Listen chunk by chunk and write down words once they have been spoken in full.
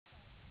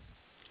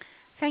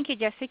Thank you,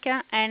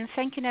 Jessica, and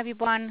thank you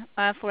everyone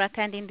for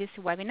attending this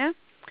webinar.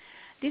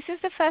 This is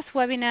the first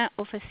webinar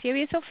of a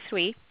series of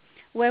 3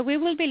 where we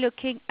will be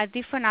looking at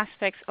different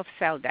aspects of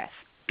cell death.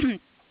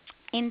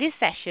 In this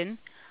session,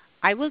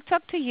 I will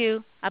talk to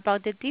you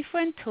about the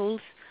different tools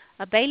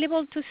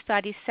available to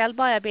study cell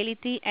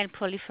viability and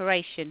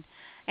proliferation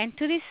and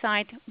to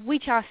decide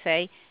which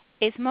assay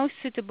is most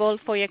suitable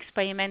for your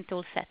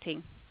experimental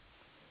setting.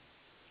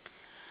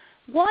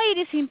 Why it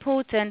is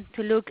important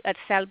to look at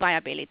cell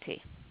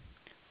viability?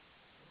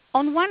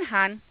 On one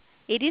hand,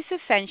 it is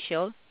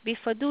essential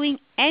before doing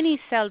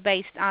any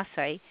cell-based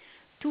assay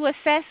to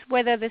assess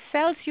whether the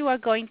cells you are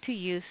going to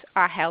use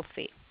are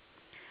healthy.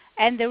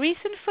 And the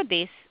reason for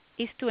this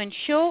is to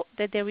ensure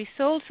that the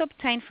results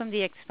obtained from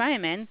the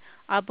experiment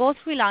are both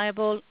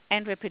reliable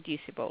and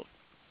reproducible.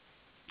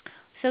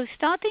 So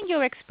starting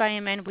your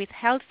experiment with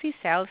healthy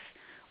cells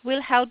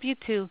will help you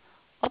to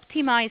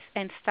optimize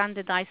and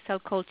standardize cell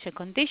culture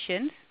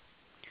conditions,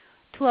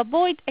 to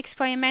avoid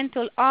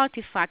experimental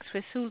artifacts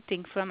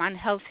resulting from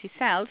unhealthy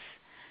cells,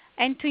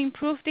 and to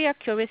improve the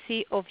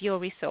accuracy of your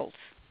results.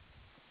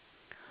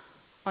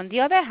 On the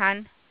other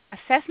hand,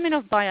 assessment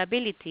of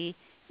viability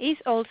is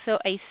also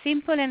a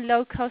simple and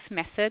low-cost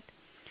method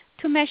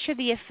to measure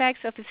the effects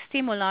of the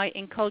stimuli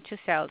in culture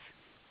cells,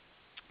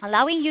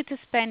 allowing you to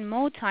spend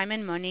more time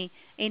and money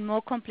in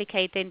more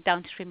complicated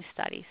downstream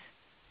studies.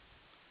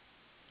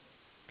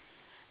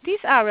 This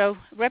arrow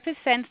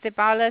represents the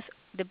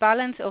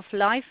balance of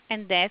life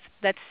and death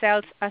that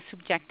cells are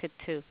subjected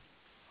to.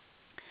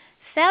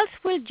 Cells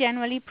will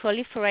generally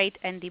proliferate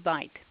and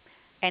divide,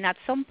 and at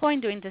some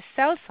point during the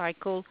cell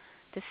cycle,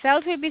 the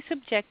cells will be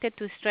subjected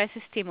to stress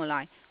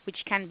stimuli,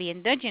 which can be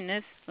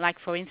endogenous, like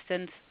for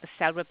instance a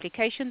cell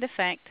replication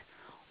defect,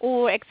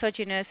 or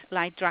exogenous,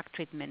 like drug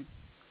treatment.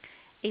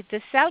 If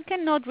the cell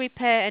cannot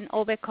repair and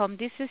overcome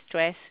this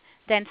stress,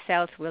 then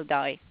cells will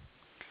die.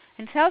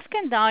 And cells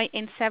can die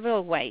in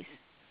several ways.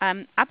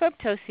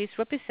 Apoptosis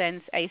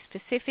represents a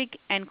specific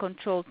and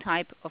controlled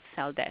type of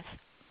cell death.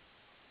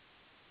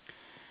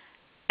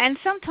 And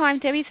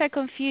sometimes there is a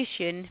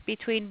confusion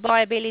between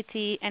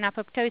viability and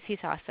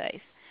apoptosis assays.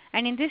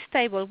 And in this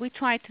table, we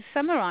try to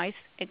summarize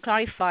and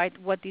clarify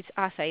what these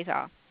assays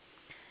are.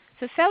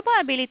 So cell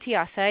viability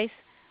assays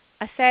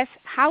assess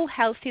how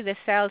healthy the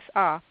cells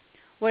are,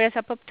 whereas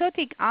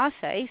apoptotic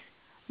assays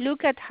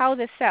look at how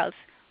the cells,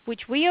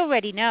 which we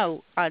already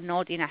know are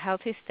not in a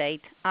healthy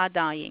state, are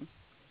dying.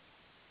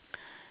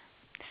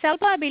 Cell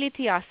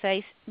viability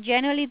assays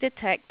generally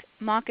detect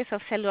markers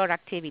of cellular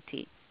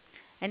activity,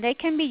 and they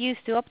can be used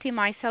to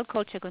optimize cell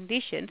culture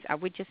conditions, as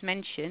we just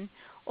mentioned,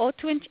 or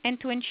to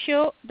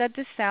ensure that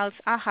the cells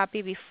are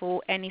happy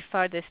before any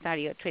further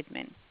study or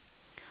treatment.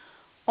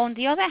 On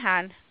the other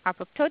hand,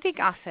 apoptotic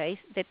assays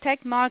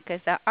detect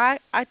markers that are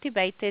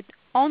activated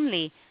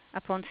only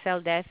upon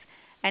cell death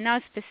and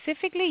are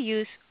specifically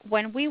used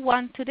when we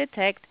want to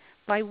detect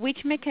by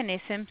which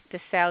mechanism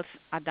the cells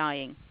are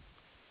dying.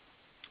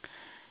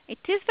 It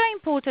is very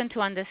important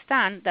to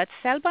understand that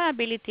cell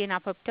viability and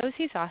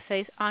apoptosis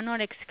assays are not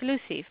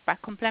exclusive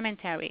but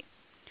complementary.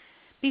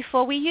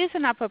 Before we use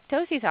an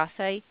apoptosis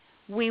assay,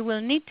 we will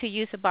need to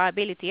use a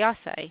viability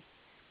assay,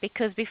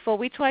 because before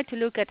we try to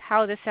look at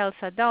how the cells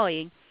are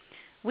dying,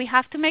 we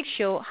have to make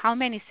sure how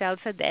many cells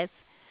are dead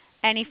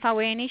and if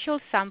our initial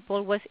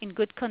sample was in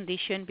good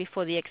condition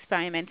before the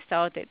experiment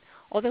started.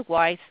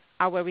 Otherwise,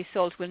 our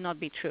results will not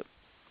be true.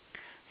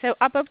 So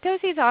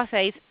apoptosis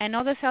assays and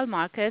other cell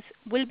markers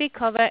will be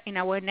covered in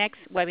our next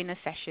webinar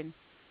session.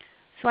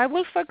 So I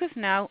will focus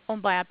now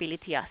on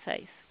viability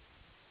assays.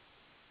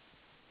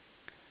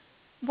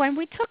 When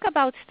we talk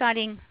about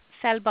studying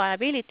cell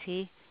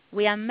viability,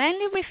 we are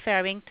mainly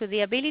referring to the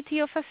ability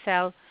of a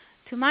cell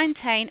to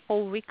maintain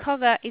or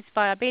recover its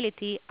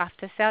viability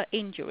after cell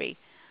injury,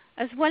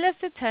 as well as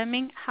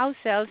determine how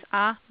cells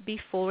are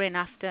before and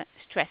after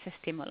stress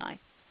stimuli.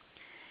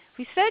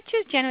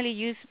 Researchers generally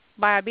use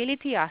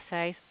viability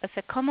assays as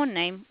a common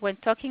name when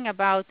talking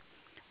about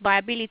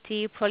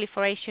viability,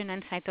 proliferation,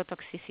 and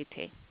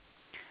cytotoxicity.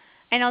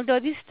 And although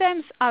these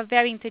terms are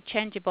very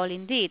interchangeable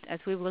indeed, as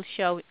we will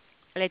show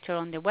later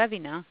on the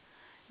webinar,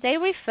 they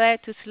refer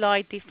to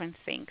slightly different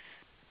things.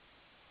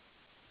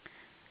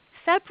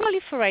 Cell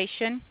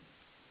proliferation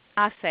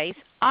assays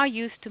are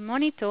used to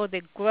monitor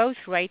the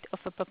growth rate of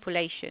a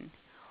population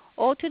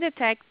or to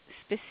detect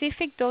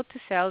specific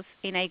daughter cells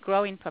in a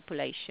growing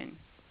population.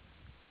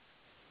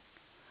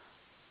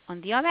 On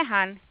the other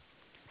hand,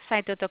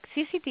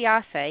 cytotoxicity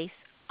assays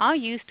are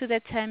used to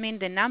determine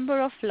the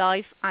number of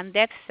live and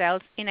dead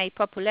cells in a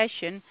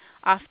population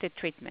after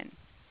treatment.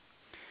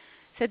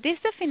 So these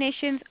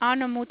definitions are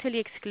not mutually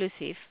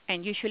exclusive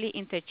and usually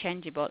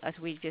interchangeable, as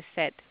we just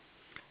said.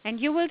 And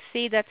you will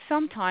see that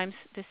sometimes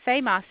the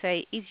same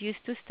assay is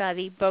used to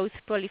study both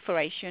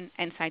proliferation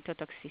and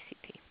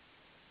cytotoxicity.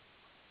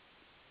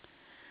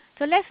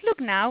 So let's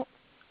look now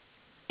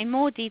in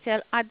more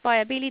detail at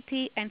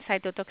viability and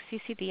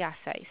cytotoxicity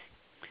assays,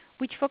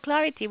 which for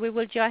clarity we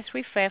will just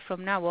refer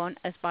from now on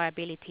as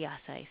viability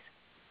assays.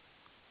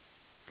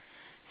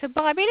 So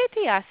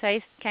viability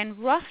assays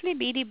can roughly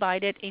be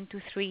divided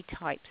into three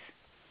types.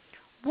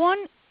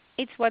 One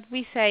is what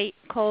we say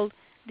called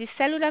the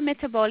cellular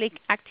metabolic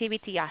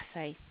activity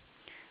assay,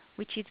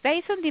 which is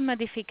based on the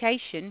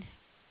modification,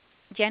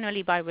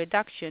 generally by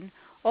reduction,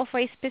 of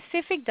a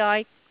specific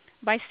dye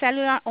by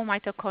cellular or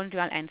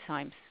mitochondrial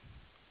enzymes.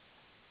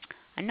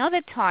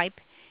 Another type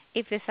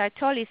is the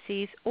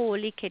cytolysis or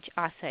leakage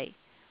assay,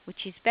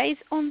 which is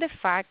based on the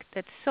fact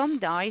that some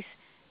dyes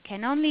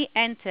can only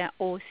enter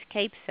or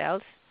escape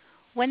cells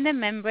when the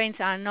membranes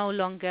are no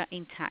longer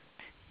intact.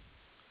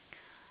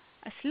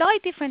 A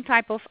slight different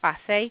type of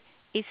assay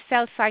is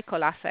cell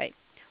cycle assay,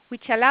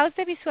 which allows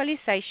the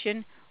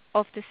visualization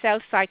of the cell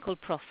cycle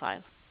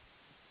profile.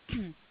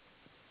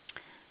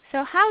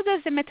 So how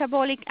does the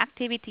metabolic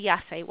activity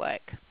assay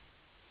work?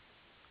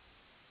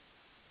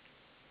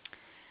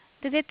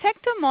 The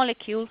detector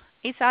molecule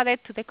is added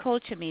to the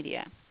culture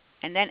media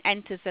and then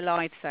enters the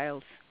live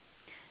cells.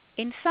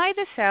 Inside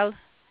the cell,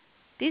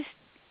 this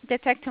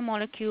detector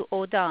molecule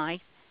or dye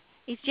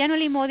is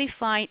generally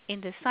modified in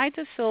the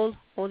cytosol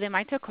or the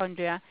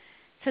mitochondria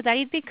so that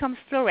it becomes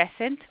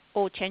fluorescent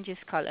or changes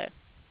color.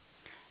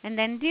 And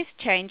then this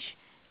change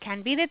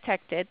can be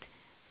detected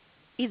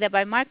either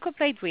by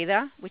microplate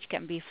reader, which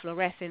can be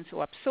fluorescence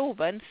or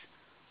absorbance,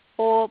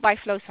 or by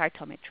flow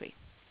cytometry.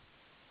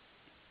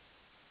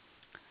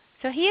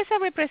 So here's a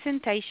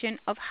representation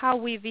of how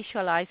we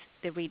visualize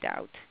the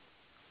readout.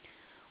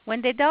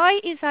 When the dye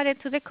is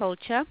added to the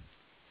culture,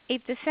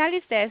 if the cell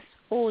is dead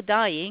or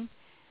dying,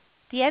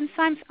 the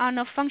enzymes are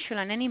not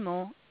functional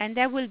anymore and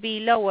there will be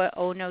lower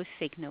or no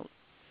signal.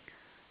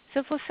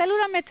 So for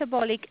cellular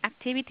metabolic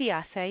activity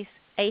assays,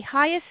 a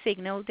higher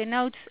signal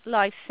denotes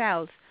live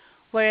cells,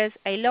 whereas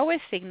a lower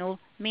signal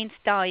means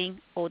dying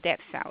or dead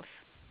cells.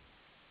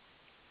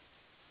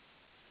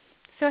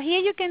 So here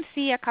you can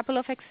see a couple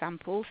of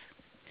examples.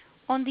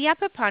 On the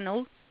upper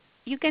panel,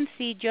 you can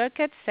see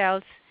Jurkat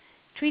cells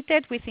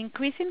treated with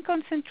increasing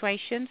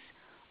concentrations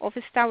of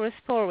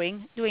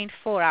staurosporine during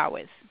 4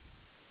 hours.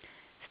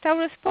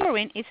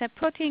 Staurosporine is a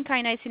protein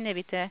kinase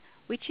inhibitor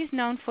which is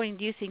known for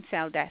inducing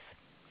cell death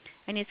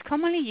and is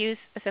commonly used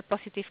as a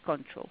positive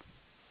control.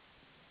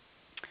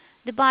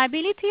 The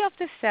viability of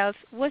the cells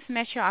was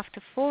measured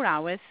after 4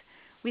 hours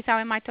with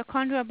our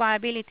mitochondrial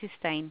viability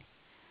stain,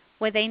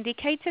 where the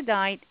indicator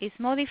dye is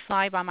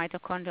modified by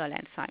mitochondrial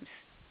enzymes.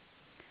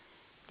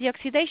 The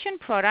oxidation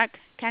product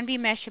can be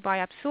measured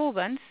by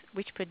absorbance,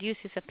 which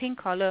produces a pink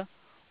color,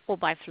 or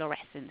by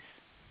fluorescence.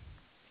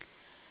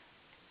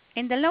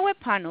 In the lower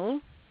panel,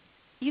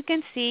 you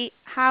can see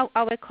how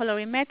our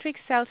colorimetric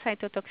cell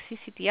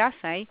cytotoxicity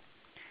assay,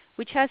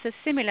 which has a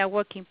similar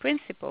working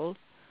principle,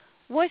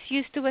 was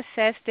used to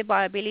assess the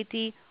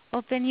viability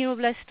of the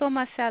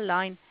neuroblastoma cell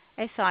line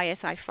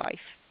SI-SI5.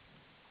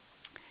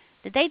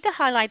 The data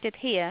highlighted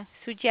here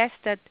suggests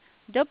that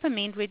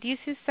dopamine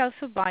reduces cell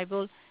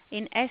survival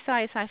in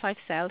SI-SI5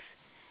 cells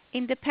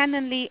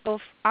independently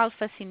of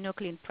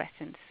alpha-synuclein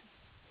presence.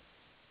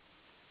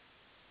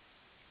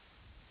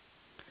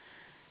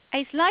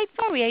 A slight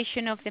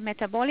variation of the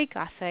metabolic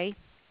assay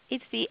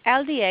is the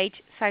LDH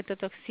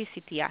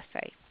cytotoxicity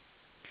assay.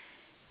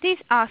 This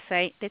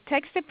assay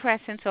detects the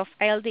presence of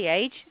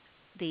LDH,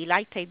 the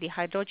lactate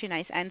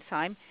dehydrogenase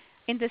enzyme,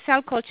 in the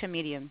cell culture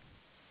medium.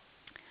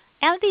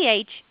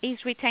 LDH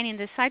is retained in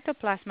the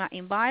cytoplasma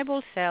in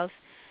viable cells,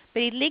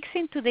 but it leaks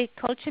into the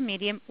culture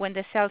medium when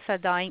the cells are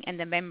dying and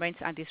the membranes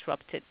are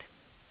disrupted.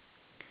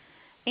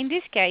 In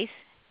this case,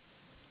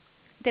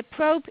 the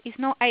probe is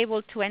not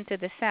able to enter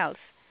the cells,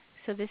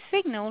 so the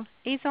signal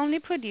is only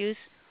produced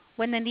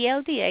when the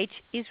LDH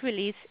is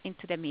released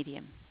into the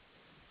medium.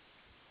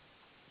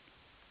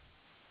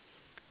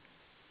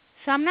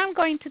 So I'm now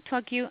going to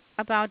talk to you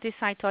about the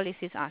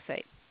cytolysis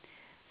assay.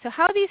 So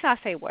how this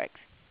assay works.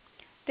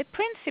 The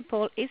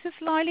principle is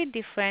slightly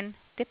different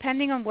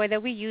depending on whether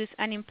we use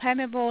an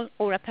impermeable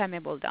or a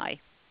permeable dye.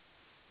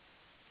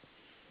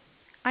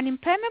 An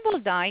impermeable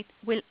dye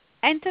will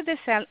enter the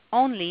cell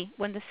only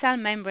when the cell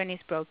membrane is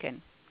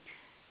broken,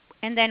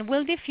 and then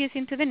will diffuse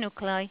into the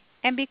nuclei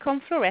and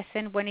become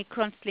fluorescent when it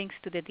cross-links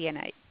to the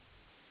DNA.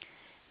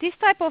 This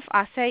type of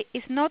assay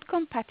is not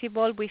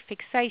compatible with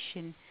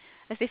fixation,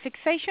 as the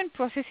fixation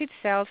process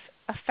itself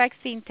affects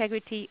the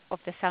integrity of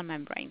the cell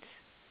membranes.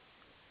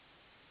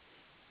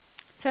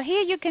 So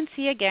here you can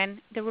see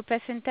again the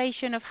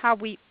representation of how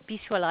we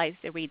visualize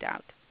the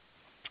readout.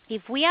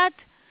 If we add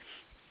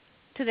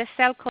to the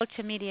cell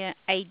culture media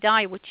a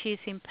dye which is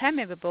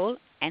impermeable,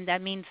 and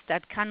that means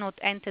that cannot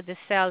enter the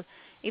cell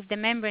if the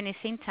membrane is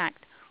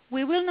intact,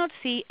 we will not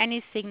see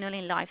any signal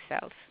in live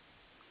cells.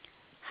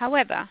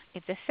 However,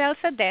 if the cells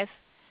are dead,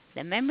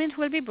 the membranes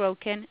will be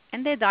broken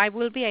and the dye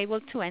will be able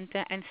to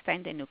enter and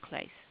stain the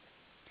nucleus.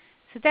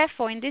 So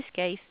therefore, in this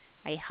case,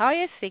 a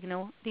higher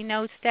signal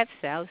denotes dead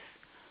cells,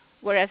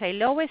 whereas a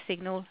lower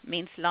signal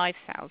means live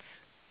cells.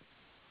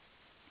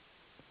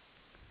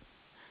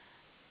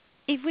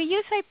 If we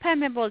use a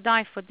permeable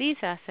dye for this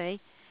assay,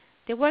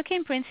 the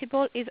working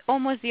principle is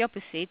almost the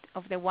opposite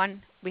of the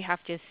one we have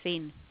just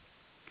seen.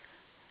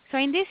 So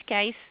in this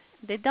case,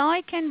 the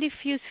dye can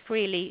diffuse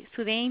freely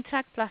through the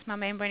intact plasma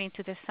membrane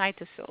into the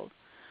cytosol,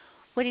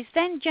 where it is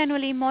then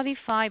generally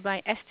modified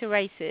by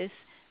esterases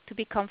to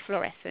become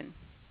fluorescent.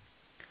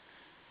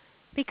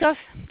 Because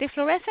the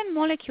fluorescent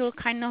molecule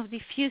cannot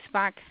diffuse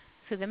back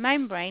through the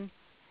membrane,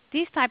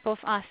 this type of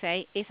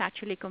assay is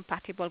actually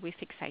compatible with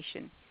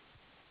fixation.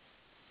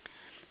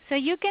 So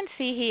you can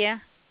see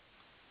here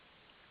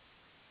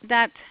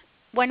that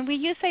when we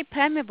use a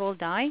permeable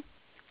dye,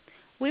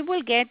 we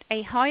will get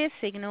a higher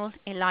signal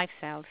in live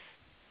cells.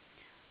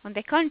 On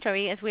the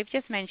contrary, as we've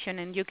just mentioned,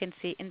 and you can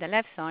see in the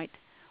left side,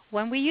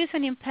 when we use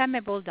an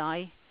impermeable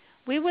dye,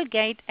 we will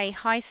get a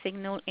high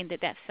signal in the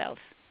dead cells.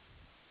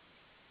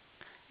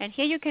 And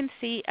here you can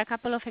see a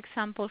couple of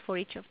examples for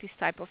each of these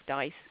type of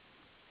dyes.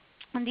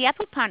 On the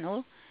upper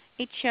panel,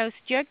 it shows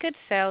Jurkat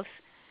cells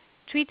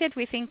treated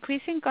with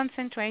increasing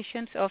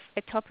concentrations of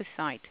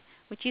etoposide,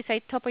 which is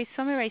a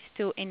topoisomerase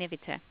II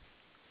inhibitor.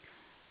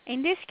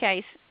 In this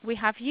case, we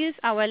have used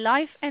our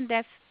live and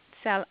dead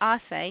cell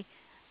assay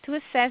to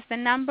assess the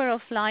number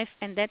of live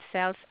and dead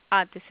cells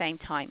at the same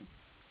time.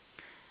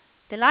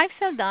 The live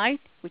cell dye,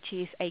 which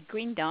is a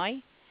green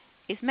dye,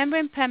 is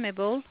membrane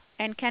permeable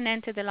and can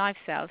enter the live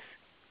cells,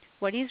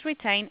 where it is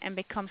retained and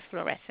becomes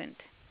fluorescent.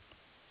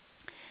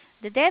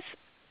 The dead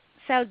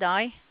cell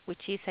dye,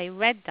 which is a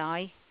red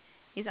dye,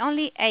 is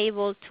only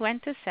able to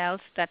enter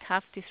cells that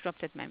have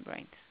disrupted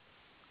membranes.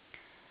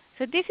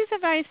 So this is a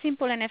very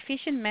simple and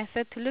efficient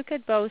method to look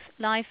at both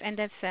live and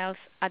dead cells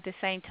at the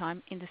same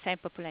time in the same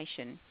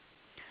population.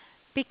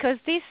 Because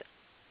this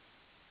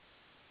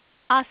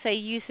assay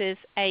uses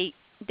a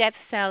dead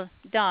cell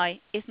dye,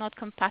 is not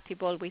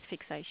compatible with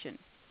fixation.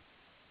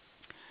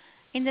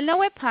 In the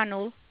lower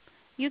panel,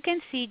 you can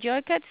see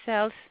Jurkat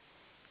cells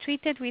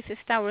treated with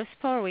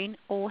staurosporine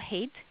or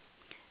HEAT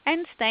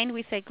and stained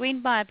with a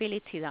green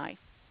viability dye.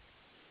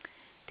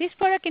 This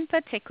product in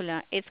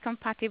particular is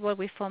compatible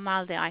with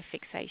formaldehyde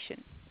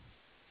fixation.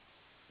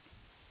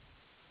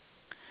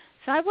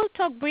 So I will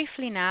talk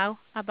briefly now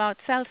about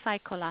cell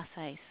cycle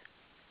assays.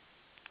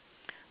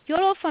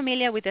 You're all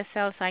familiar with the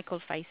cell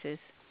cycle phases.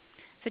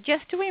 So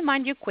just to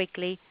remind you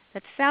quickly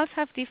that cells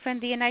have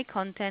different DNA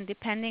content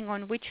depending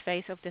on which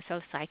phase of the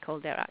cell cycle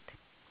they're at.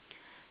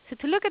 So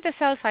to look at the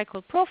cell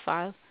cycle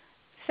profile,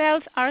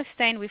 cells are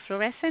stained with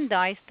fluorescent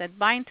dyes that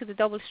bind to the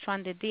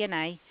double-stranded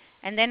DNA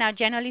and then are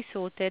generally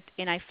sorted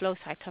in a flow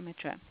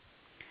cytometer.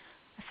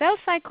 A cell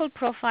cycle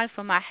profile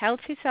from a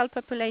healthy cell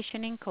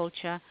population in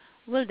culture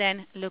will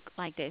then look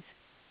like this.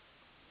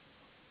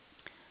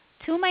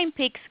 Two main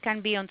peaks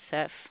can be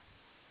observed.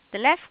 The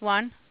left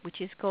one,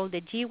 which is called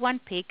the G1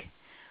 peak,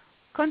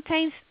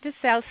 contains the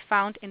cells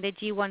found in the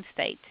G1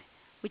 state,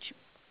 which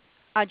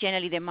are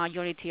generally the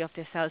majority of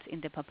the cells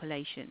in the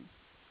population.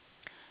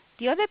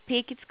 The other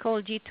peak is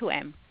called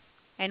G2M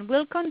and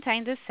will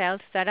contain the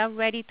cells that are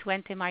ready to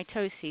enter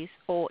mitosis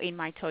or in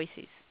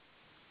mitosis.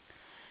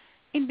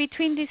 In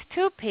between these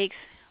two peaks,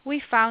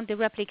 we found the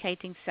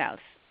replicating cells,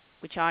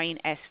 which are in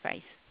S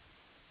phase.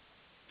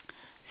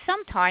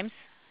 Sometimes,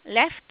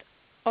 left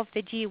of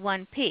the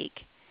G1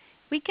 peak,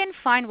 we can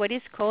find what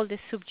is called the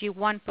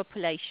sub-G1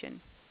 population.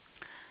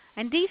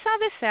 And these are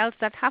the cells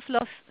that have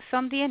lost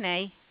some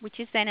DNA, which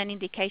is then an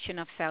indication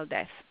of cell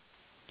death.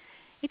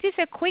 It is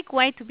a quick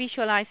way to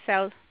visualize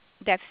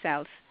dead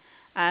cells,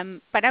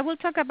 but I will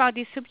talk about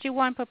the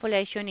sub-G1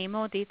 population in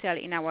more detail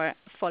in our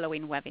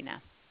following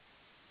webinar.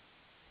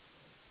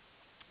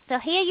 So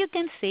here you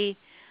can see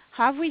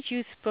how we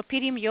use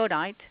propyrium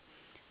iodide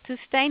to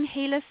stain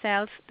HeLa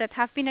cells that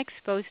have been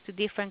exposed to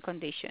different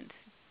conditions.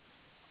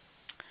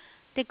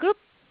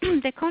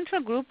 The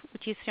control group,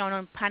 which is shown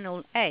on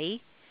panel A,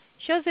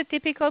 shows the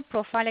typical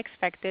profile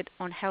expected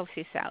on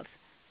healthy cells,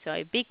 so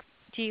a big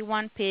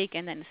G1 peak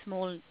and then a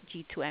small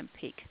G2M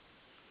peak.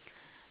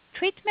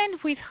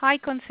 Treatment with high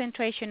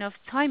concentration of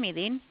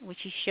thymidine,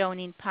 which is shown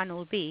in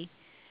panel B,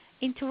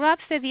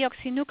 interrupts the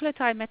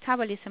deoxynucleotide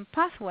metabolism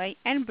pathway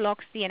and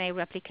blocks DNA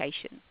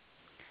replication.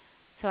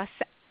 So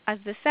as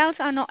the cells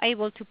are not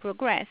able to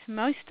progress,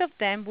 most of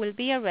them will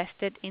be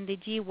arrested in the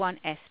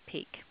G1S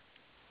peak.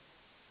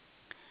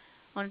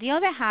 On the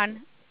other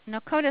hand,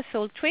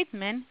 nocodazole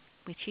treatment,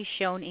 which is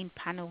shown in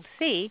panel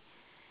C,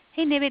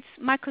 inhibits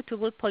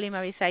microtubule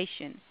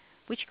polymerization,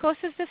 which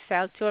causes the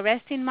cell to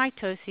arrest in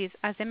mitosis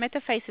as the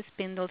metaphase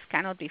spindles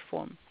cannot be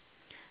formed.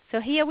 So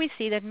here we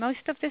see that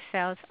most of the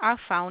cells are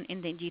found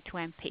in the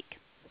G2M peak.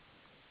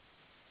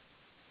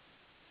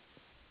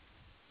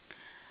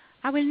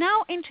 I will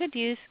now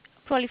introduce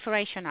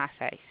proliferation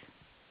assays.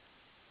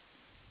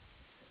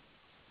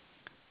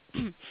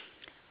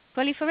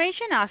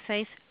 Proliferation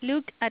assays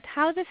look at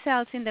how the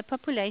cells in the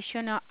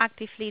population are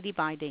actively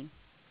dividing.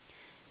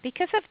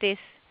 Because of this,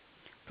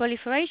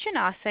 proliferation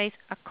assays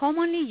are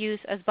commonly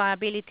used as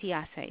viability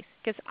assays,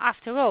 because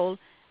after all,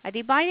 a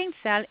dividing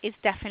cell is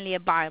definitely a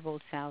viable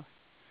cell.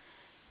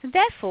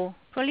 Therefore,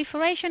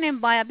 proliferation and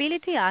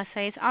viability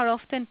assays are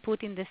often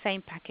put in the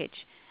same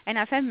package, and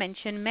as I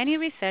mentioned, many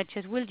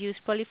researchers will use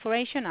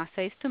proliferation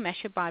assays to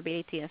measure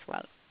viability as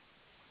well.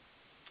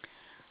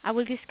 I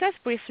will discuss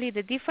briefly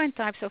the different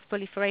types of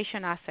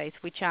proliferation assays,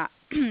 which are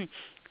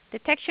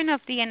detection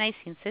of DNA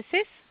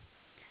synthesis,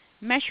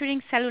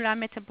 measuring cellular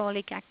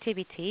metabolic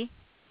activity,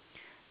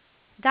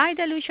 dye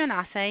dilution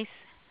assays,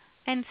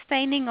 and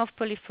staining of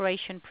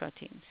proliferation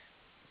proteins.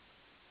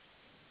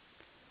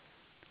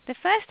 The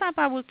first type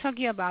I will talk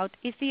you about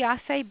is the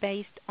assay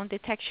based on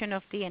detection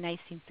of DNA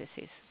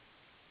synthesis.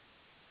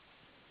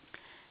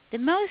 The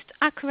most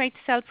accurate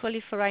cell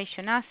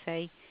proliferation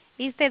assay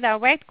is the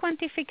direct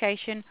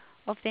quantification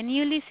of the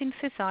newly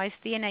synthesized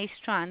DNA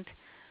strand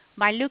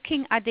by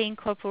looking at the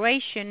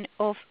incorporation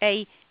of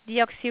a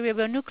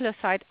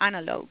deoxyribonucleoside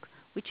analog,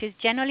 which is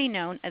generally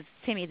known as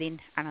thymidine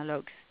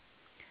analogs.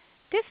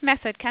 This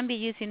method can be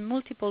used in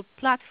multiple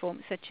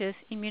platforms such as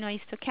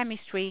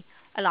immunohistochemistry,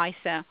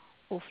 ELISA,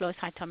 or flow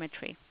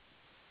cytometry.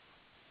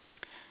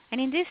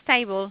 And in this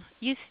table,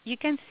 you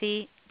can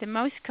see the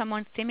most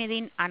common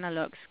thymidine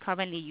analogs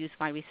currently used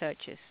by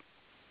researchers.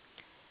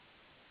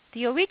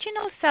 The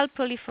original cell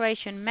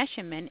proliferation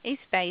measurement is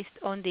based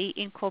on the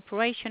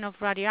incorporation of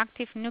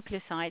radioactive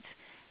nucleosides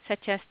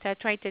such as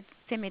tetrated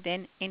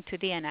thymidine into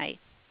DNA.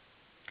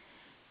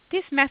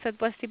 This method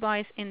was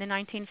devised in the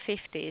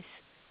 1950s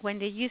when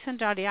the use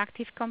of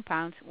radioactive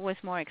compounds was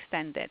more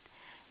extended.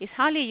 It's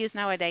hardly used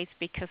nowadays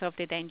because of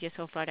the dangers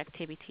of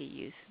radioactivity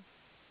use.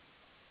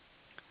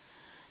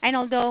 And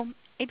although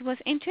it was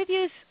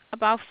introduced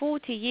about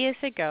 40 years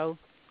ago,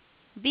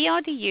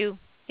 BRDU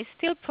is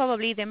still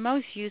probably the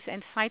most used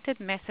and cited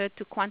method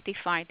to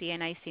quantify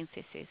DNA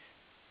synthesis.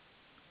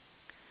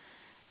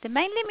 The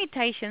main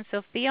limitations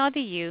of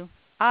BRDU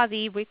are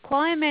the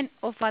requirement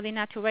of a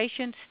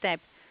denaturation step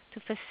to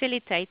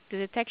facilitate the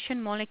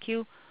detection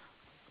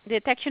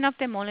of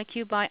the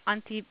molecule by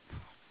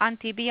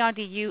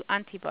anti-BRDU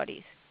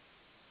antibodies.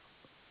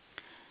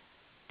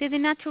 The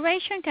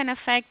denaturation can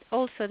affect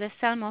also the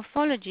cell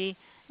morphology,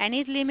 and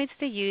it limits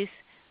the use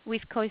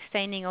with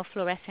co-staining of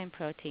fluorescent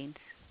proteins.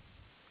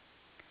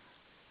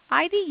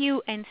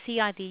 IDU and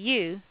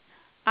CIDU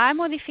are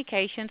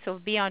modifications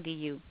of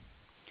BRDU,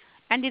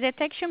 and the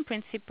detection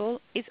principle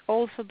is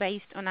also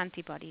based on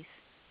antibodies.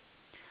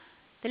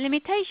 The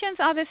limitations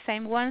are the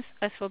same ones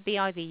as for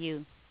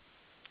BRDU.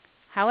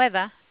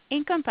 However,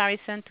 in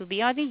comparison to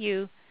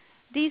BRDU,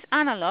 these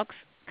analogs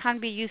can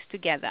be used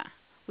together,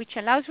 which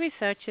allows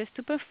researchers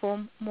to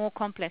perform more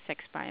complex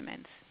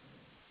experiments.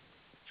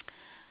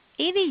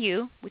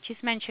 EDU, which is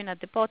mentioned at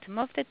the bottom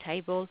of the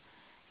table,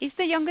 is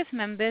the youngest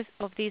member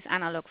of this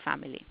analog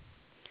family.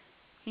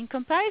 In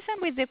comparison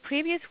with the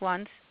previous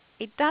ones,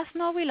 it does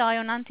not rely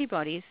on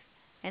antibodies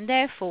and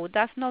therefore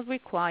does not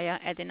require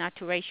a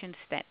denaturation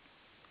step.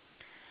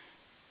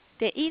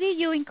 The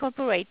EDU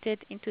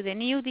incorporated into the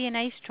new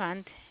DNA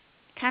strand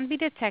can be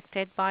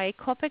detected by a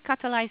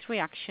copper-catalyzed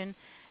reaction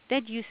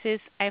that uses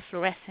a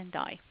fluorescent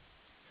dye.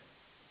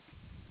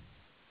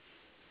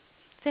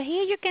 So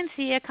here you can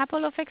see a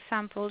couple of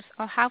examples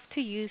of how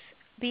to use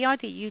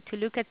BRDU to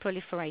look at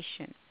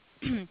proliferation.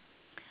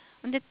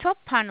 On the top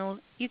panel,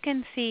 you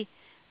can see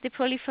the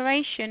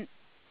proliferation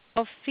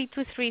of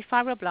C2-3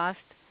 fibroblasts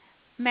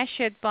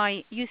measured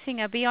by using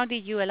a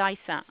BRDU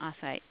ELISA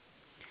assay.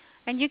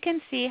 And you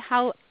can see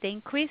how the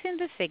increase in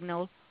the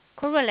signal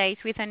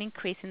correlates with an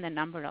increase in the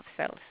number of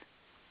cells.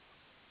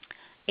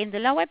 In the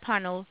lower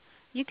panel,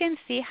 you can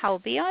see how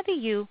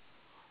BRDU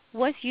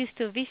was used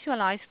to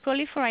visualize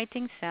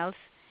proliferating cells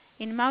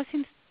in mouse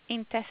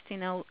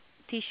intestinal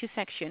tissue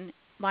section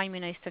by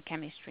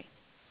immunohistochemistry.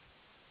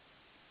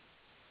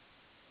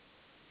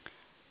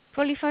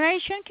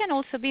 Proliferation can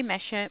also be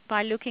measured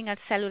by looking at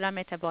cellular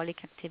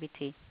metabolic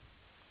activity.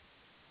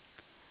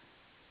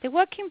 The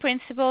working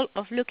principle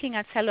of looking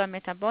at cellular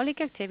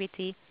metabolic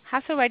activity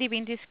has already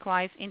been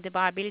described in the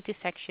viability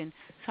section,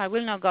 so I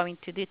will not go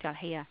into detail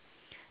here.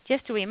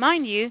 Just to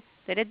remind you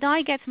that a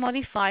dye gets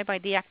modified by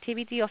the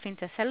activity of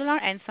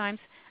intercellular enzymes,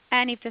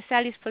 and if the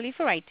cell is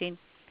proliferating,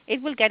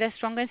 it will get a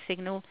stronger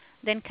signal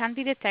than can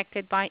be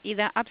detected by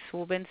either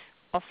absorbance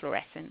or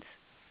fluorescence.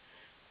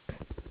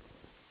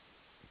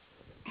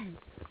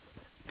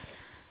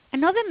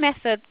 Another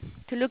method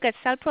to look at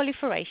cell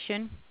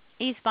proliferation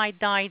is by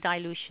dye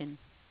dilution.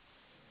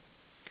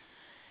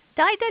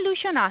 Dye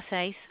dilution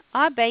assays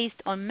are based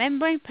on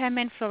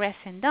membrane-permeant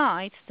fluorescent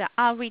dyes that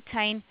are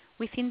retained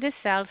within the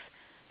cells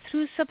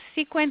through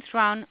subsequent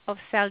round of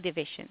cell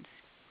divisions.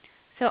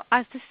 So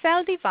as the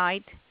cell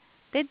divides,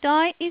 the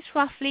dye is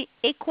roughly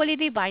equally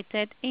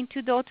divided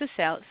into daughter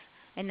cells,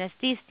 and as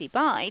these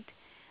divide,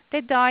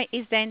 the dye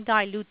is then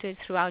diluted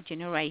throughout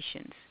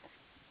generations.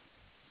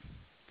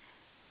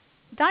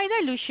 Dye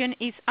dilution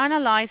is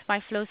analyzed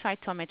by flow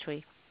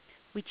cytometry,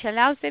 which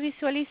allows the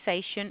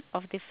visualization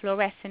of the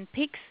fluorescent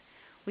peaks,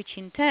 which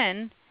in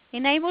turn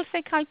enables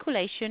the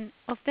calculation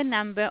of the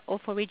number of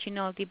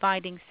original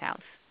dividing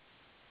cells.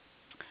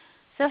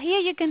 So here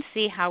you can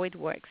see how it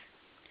works.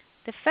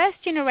 The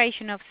first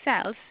generation of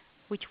cells,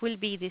 which will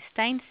be the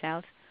stained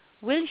cells,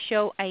 will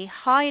show a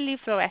highly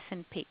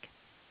fluorescent peak.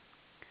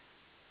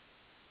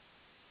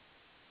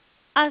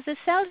 As the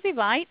cells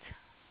divide,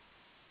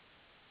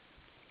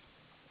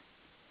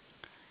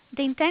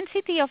 the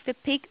intensity of the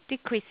peak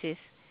decreases,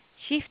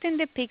 shifting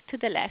the peak to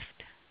the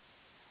left,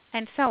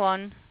 and so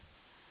on,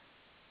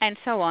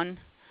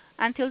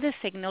 until the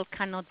signal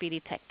cannot be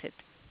detected.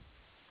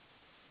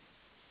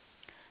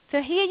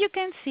 So here you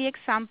can see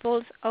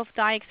examples of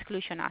dye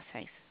exclusion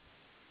assays.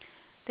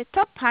 The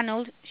top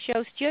panel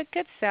shows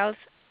Jurkat cells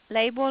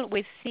labeled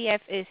with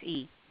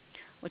CFSE,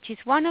 which is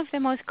one of the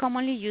most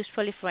commonly used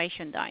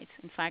proliferation dyes.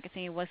 In fact, I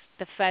think it was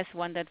the first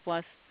one that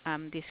was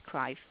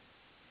described.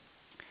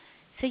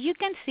 So you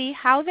can see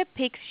how the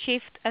peaks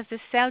shift as the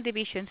cell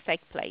divisions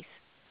take place.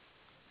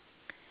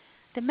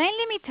 The main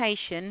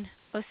limitation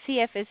of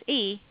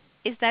CFSE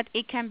is that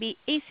it can be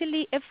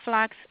easily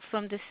effluxed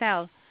from the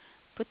cell,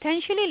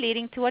 potentially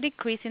leading to a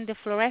decrease in the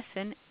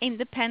fluorescence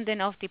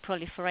independent of the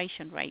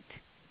proliferation rate.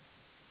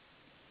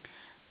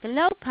 The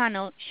low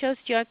panel shows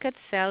Jurkat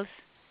cells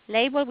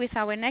labeled with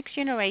our next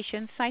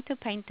generation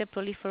cytopainter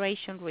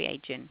proliferation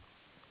reagent.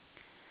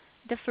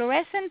 The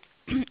fluorescence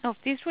of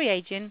this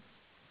reagent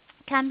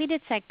can be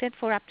detected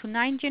for up to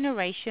 9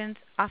 generations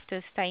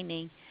after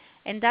staining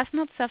and does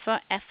not suffer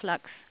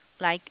efflux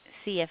like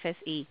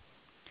CFSE.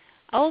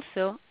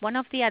 Also, one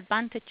of the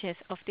advantages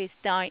of this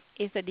dye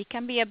is that it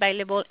can be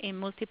available in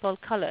multiple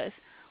colors,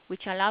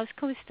 which allows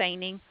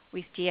co-staining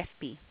with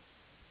GFP.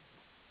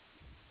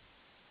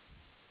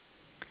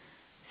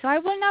 So I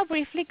will now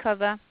briefly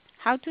cover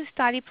how to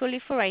study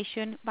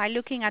proliferation by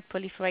looking at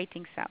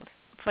proliferating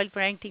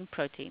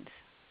proteins.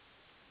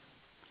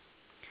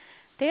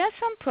 There are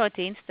some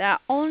proteins that are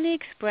only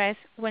expressed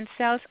when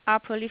cells are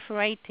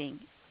proliferating,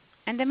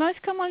 and the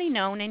most commonly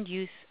known and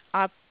used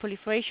are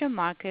proliferation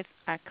markers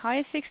are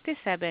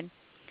Ki67,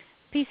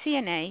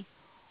 PCNA,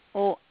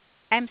 or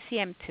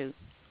MCM2.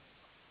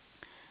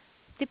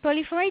 The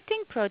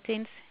proliferating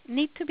proteins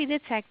need to be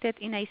detected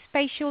in a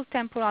spatial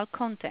temporal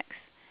context,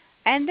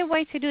 and the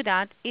way to do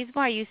that is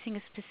by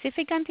using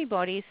specific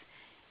antibodies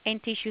in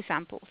tissue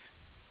samples.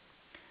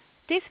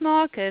 These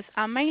markers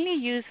are mainly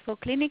used for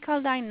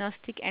clinical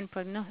diagnostic and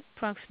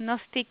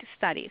prognostic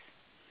studies,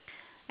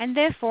 and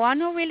therefore are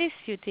not really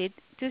suited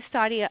to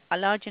study a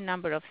larger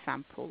number of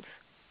samples.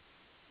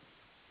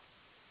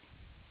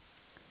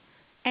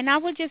 And I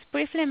will just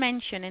briefly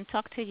mention and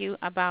talk to you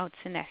about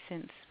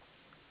senescence.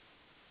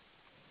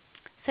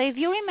 So if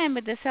you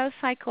remember the cell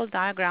cycle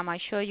diagram I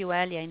showed you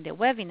earlier in the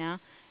webinar,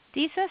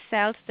 these are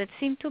cells that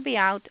seem to be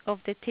out of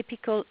the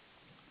typical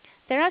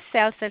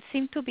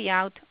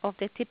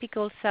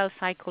cell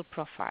cycle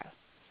profile.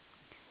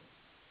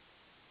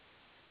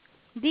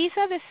 These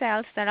are the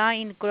cells that are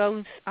in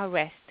growth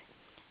arrest,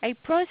 a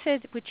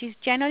process which is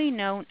generally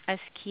known as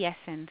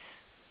quiescence.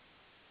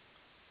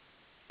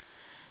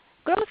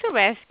 Growth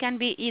arrest can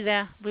be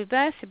either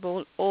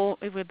reversible or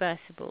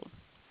irreversible.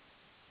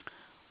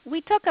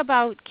 We talk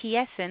about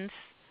quiescence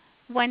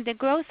when the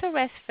growth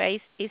arrest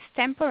phase is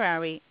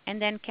temporary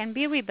and then can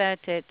be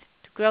reverted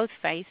to growth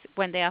phase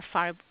when there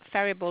are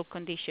variable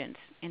conditions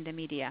in the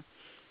media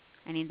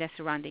and in the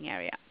surrounding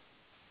area.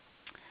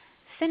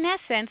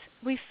 Senescence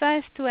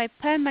refers to a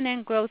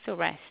permanent growth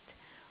arrest,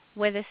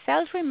 where the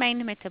cells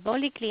remain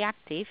metabolically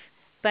active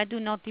but do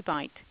not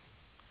divide.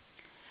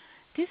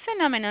 This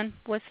phenomenon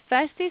was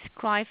first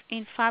described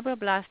in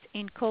fibroblasts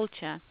in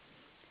culture,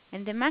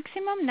 and the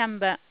maximum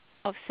number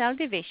of cell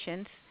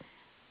divisions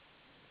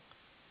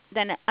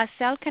that a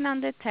cell can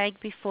undertake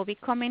before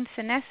becoming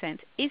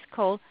senescent is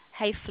called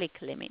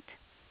Hayflick limit.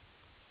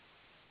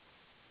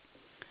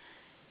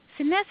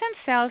 Senescent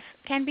cells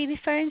can be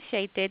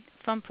differentiated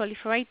from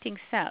proliferating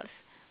cells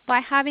by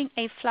having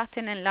a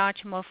flattened and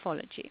large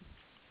morphology.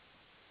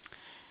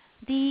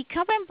 The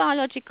current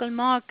biological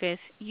markers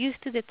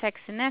used to detect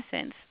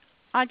senescence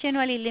are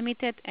generally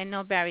limited and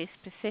not very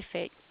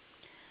specific.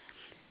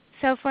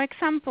 So, for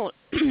example,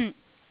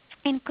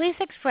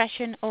 increased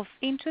expression of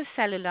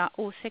intracellular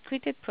or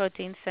secreted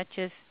proteins such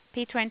as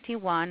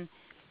P21,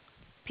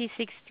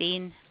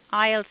 P16,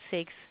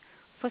 IL-6,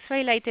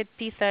 phosphorylated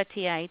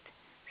P38,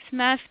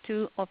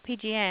 SMERF2 or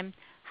PGM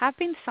have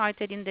been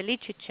cited in the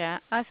literature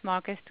as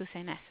markers to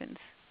senescence.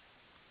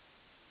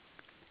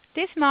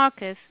 These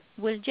markers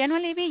will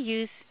generally be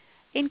used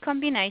in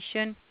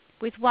combination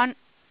with one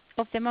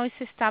of the most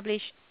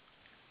established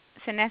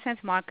senescence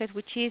markers,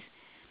 which is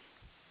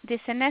the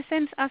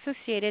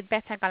senescence-associated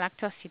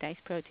beta-galactosidase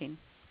protein.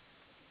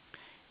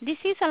 This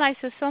is a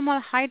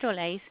lysosomal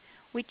hydrolase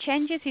which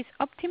changes its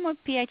optimal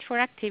pH for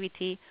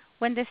activity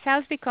when the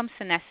cells become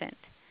senescent,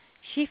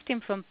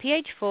 shifting from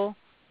pH 4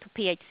 to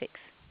pH 6.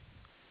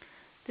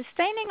 The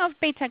staining of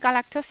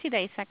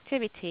beta-galactosidase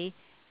activity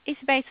is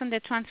based on the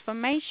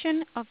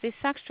transformation of the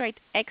substrate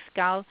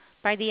X-gal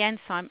by the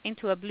enzyme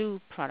into a blue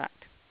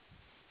product.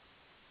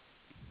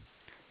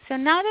 So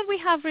now that we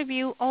have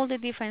reviewed all the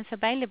different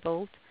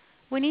available,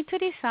 we need to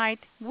decide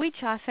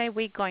which assay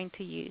we're going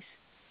to use.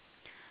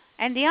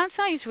 And the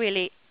answer is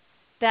really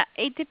that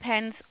it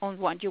depends on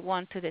what you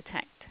want to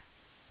detect.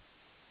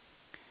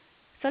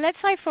 So let's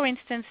say, for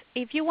instance,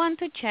 if you want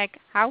to check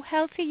how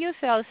healthy your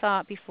cells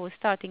are before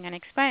starting an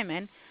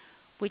experiment,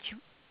 which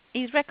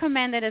is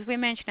recommended, as we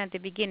mentioned at the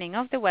beginning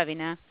of the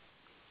webinar,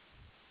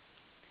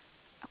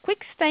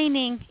 quick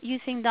staining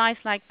using dyes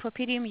like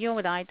propylium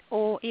iodide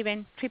or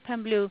even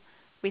trypan blue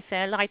with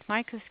a light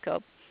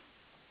microscope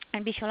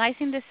and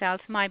visualizing the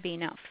cells might be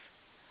enough.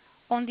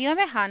 On the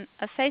other hand,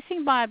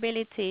 assessing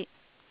viability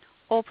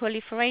or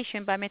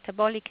proliferation by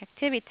metabolic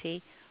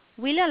activity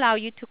will allow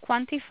you to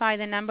quantify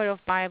the number of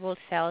viable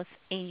cells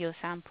in your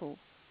sample.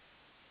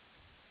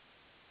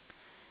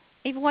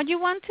 If what you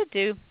want to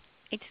do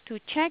is to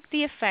check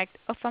the effect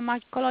of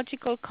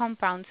pharmacological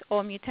compounds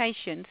or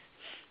mutations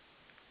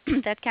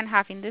that can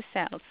have in the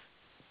cells,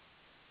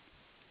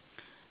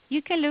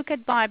 you can look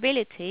at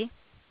viability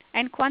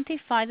and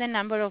quantify the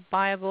number of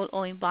viable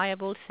or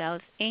inviable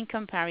cells in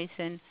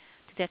comparison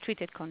to the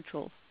treated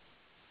control.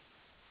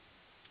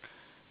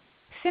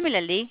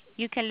 Similarly,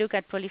 you can look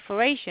at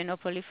proliferation or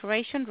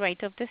proliferation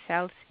rate of the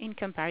cells in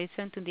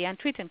comparison to the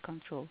untreated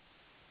control.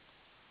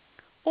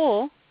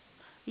 Or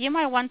you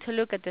might want to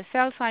look at the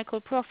cell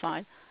cycle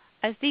profile,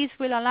 as these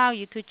will allow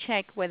you to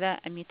check whether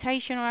a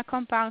mutation or a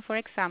compound, for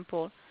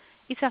example,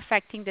 is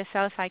affecting the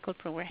cell cycle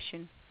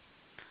progression.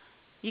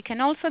 You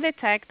can also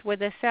detect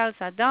whether cells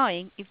are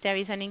dying if there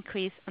is an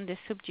increase on the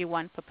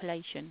sub-G1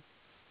 population.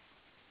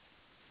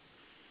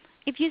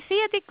 If you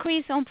see a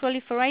decrease on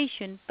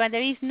proliferation, but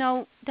there is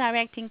no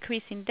direct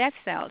increase in dead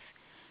cells,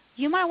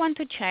 you might want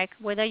to check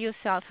whether your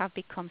cells have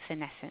become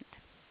senescent.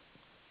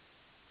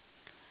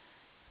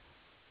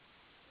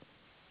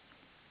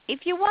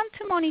 If you want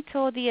to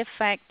monitor the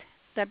effect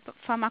that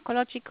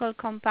pharmacological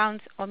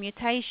compounds or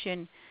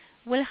mutation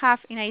will have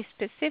in a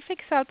specific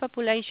cell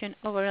population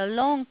over a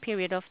long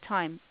period of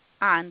time,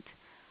 and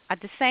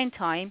at the same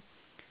time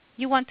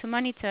you want to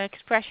monitor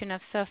expression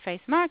of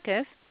surface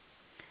markers,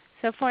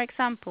 so for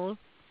example,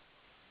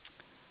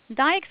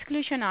 dye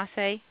exclusion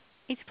assay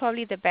is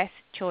probably the best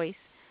choice,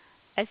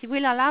 as it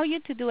will allow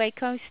you to do a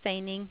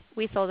co-staining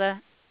with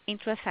other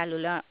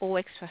intracellular or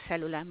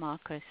extracellular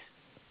markers.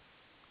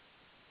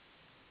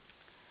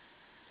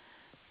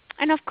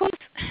 And of course,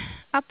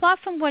 apart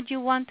from what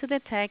you want to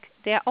detect,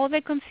 there are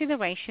other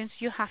considerations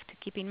you have to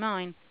keep in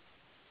mind.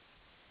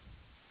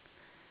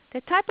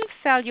 The type of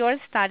cell you are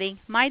studying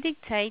might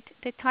dictate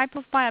the type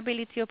of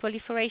viability or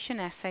proliferation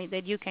assay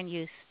that you can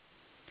use.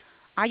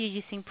 Are you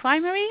using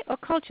primary or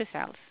culture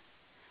cells?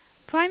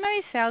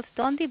 Primary cells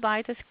don't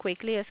divide as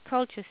quickly as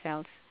culture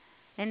cells,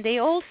 and they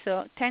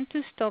also tend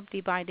to stop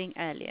dividing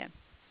earlier.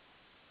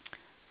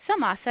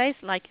 Some assays,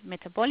 like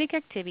metabolic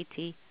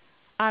activity,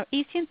 are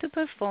easier to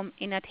perform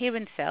in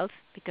adherent cells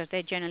because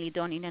they're generally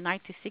done in a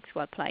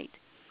 96-well plate,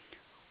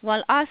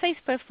 while assays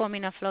performed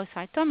in a flow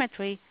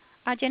cytometry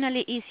are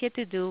generally easier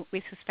to do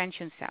with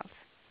suspension cells.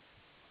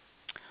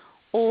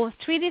 Or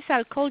 3D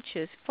cell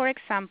cultures, for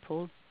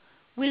example,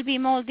 will be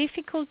more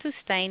difficult to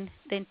stain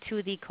than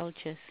 2D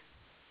cultures.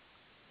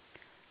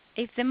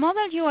 If the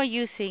model you are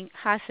using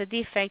has a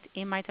defect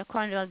in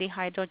mitochondrial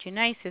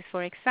dehydrogenases,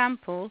 for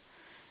example,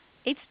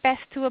 it's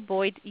best to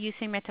avoid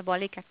using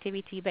metabolic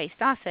activity-based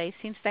assays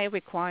since they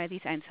require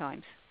these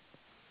enzymes.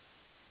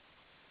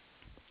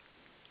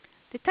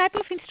 The type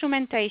of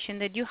instrumentation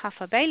that you have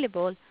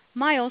available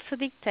might also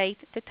dictate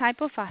the type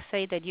of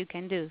assay that you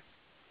can do.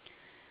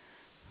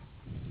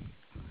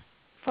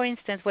 For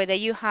instance, whether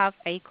you have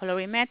a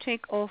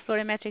colorimetric or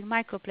fluorimetric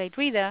microplate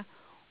reader,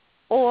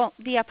 or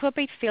the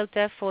appropriate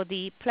filter for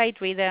the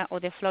plate reader or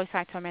the flow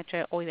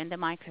cytometer or even the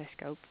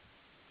microscope.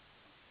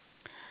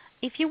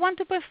 If you want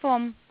to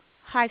perform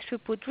high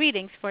throughput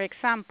readings, for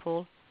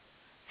example,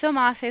 some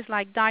assays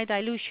like dye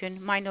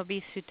dilution might not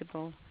be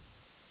suitable.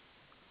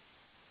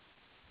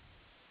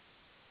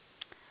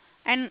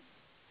 And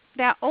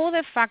there are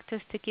other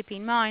factors to keep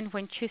in mind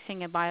when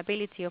choosing a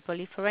viability or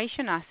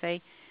proliferation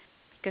assay,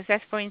 because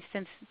that's, for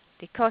instance,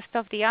 the cost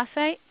of the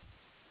assay,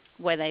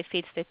 whether it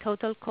fits the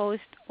total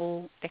cost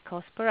or the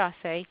cost per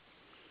assay,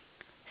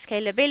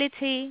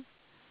 scalability,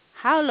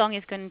 how long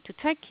it's going to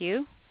take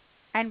you,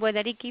 and whether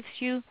it gives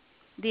you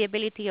the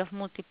ability of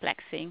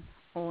multiplexing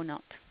or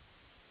not.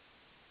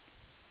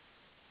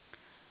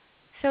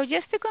 So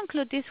just to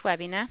conclude this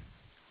webinar,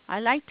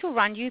 I'd like to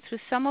run you through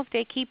some of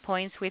the key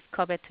points we've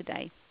covered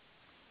today.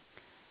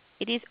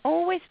 It is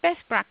always best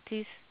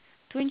practice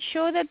to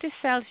ensure that the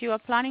cells you are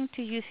planning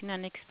to use in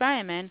an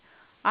experiment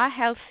are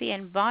healthy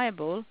and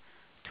viable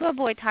to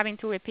avoid having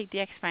to repeat the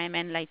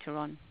experiment later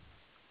on.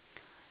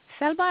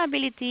 Cell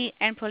viability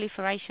and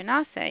proliferation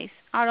assays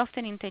are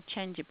often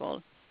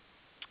interchangeable,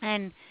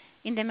 and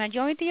in the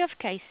majority of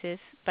cases,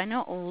 but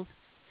not all,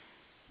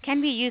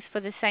 can be used for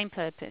the same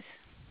purpose.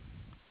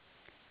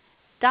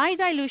 Dye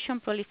dilution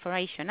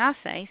proliferation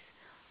assays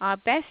are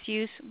best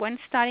used when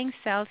studying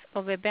cells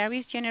over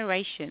various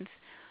generations,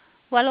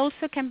 while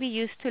also can be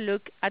used to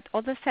look at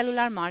other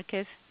cellular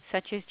markers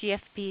such as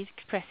GFP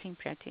expressing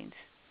proteins.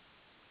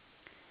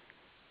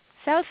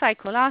 Cell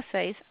cycle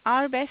assays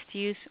are best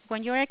used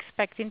when you're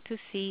expecting to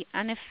see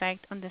an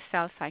effect on the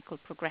cell cycle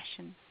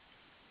progression.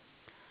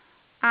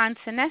 And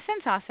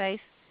senescence assays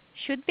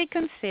should be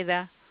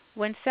considered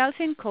when cells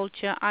in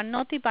culture are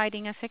not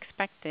dividing as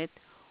expected,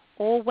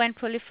 or when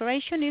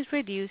proliferation is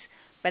reduced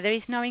but there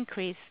is no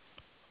increase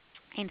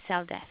in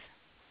cell death.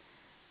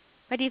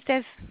 But if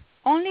there's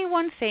only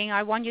one thing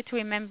I want you to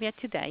remember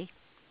today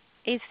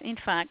is, in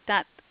fact,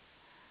 that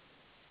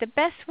the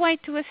best way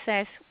to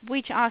assess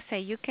which assay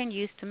you can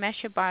use to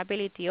measure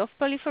viability of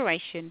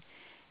proliferation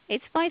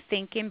is by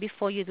thinking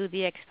before you do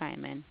the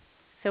experiment.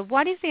 So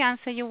what is the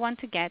answer you want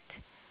to get?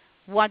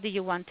 What do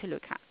you want to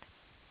look at?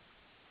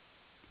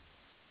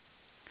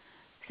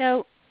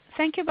 So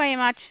thank you very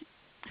much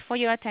for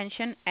your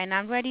attention, and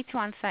I'm ready to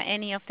answer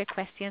any of the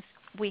questions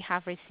we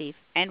have received.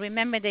 And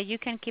remember that you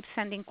can keep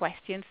sending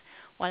questions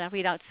while I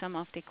read out some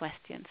of the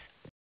questions.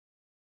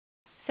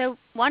 So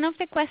one of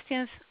the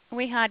questions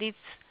we had is,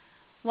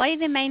 what are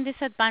the main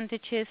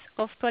disadvantages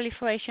of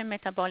proliferation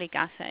metabolic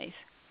assays?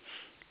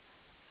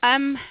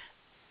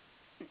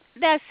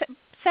 There are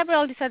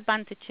several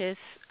disadvantages.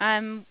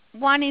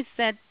 One is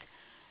that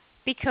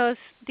because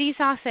these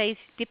assays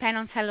depend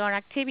on cellular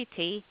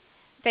activity,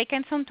 they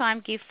can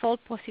sometimes give false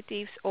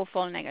positives or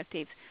false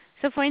negatives.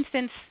 So for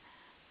instance,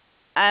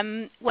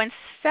 when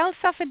cells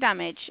suffer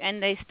damage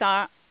and they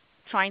start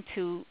trying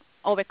to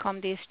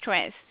overcome this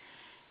stress,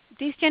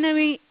 this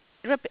generally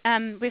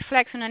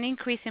reflects on an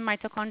increase in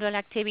mitochondrial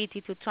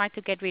activity to try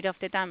to get rid of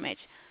the damage.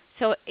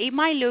 So it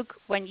might look,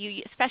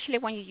 especially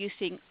when you're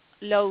using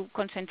low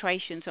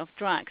concentrations of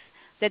drugs,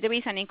 that there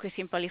is an increase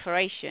in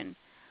proliferation.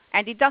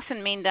 And it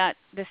doesn't mean that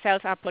the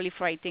cells are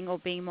proliferating or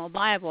being more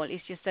viable.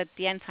 It's just that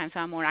the enzymes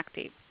are more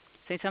active.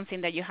 So it's something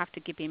that you have to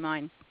keep in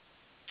mind.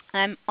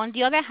 On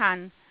the other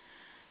hand,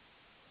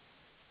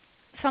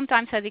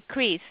 sometimes a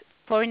decrease,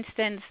 for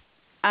instance,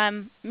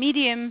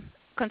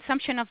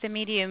 consumption of the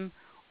medium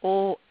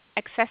or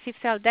excessive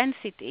cell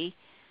density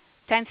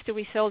tends to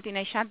result in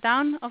a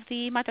shutdown of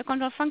the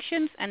mitochondrial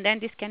functions, and then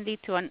this can lead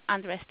to an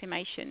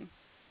underestimation.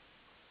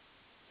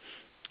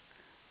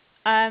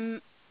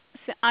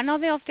 So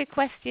another of the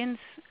questions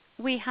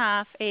we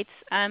have is,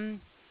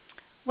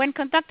 when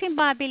conducting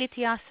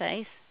viability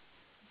assays,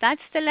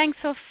 that's the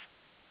length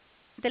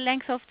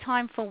of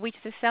time for which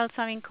the cells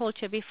are in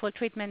culture before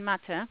treatment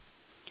matter.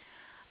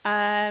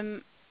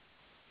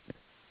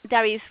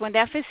 There is when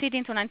they're first feed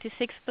into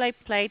 96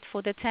 plate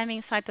for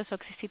determining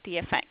cytotoxicity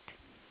effect.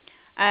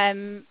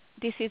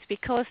 This is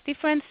because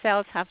different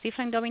cells have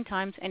different dosing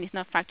times and it's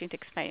not factored into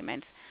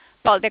experiments.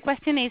 Well, the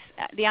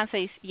answer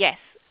is yes.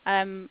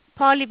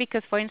 Partly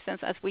because, for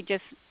instance, as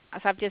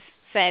I've just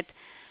said,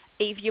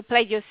 if you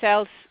plate your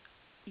cells,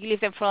 you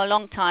leave them for a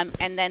long time,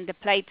 and then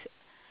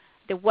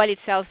the well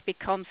itself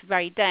becomes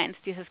very dense.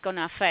 This is going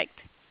to affect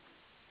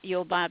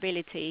your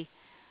viability.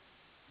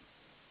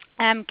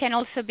 Can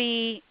also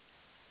be,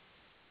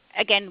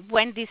 again,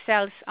 when these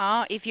cells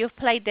are, if you've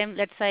played them,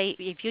 let's say,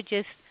 if you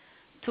just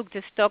took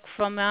the stock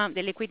from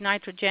the liquid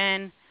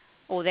nitrogen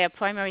or their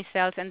primary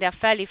cells and they're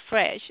fairly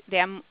fresh, they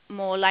are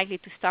more likely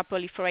to start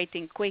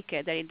proliferating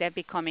quicker than they're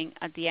becoming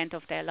at the end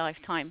of their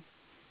lifetime.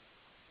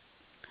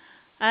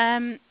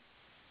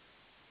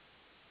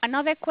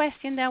 Another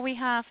question that we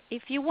have,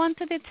 if you want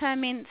to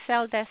determine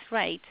cell death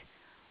rate,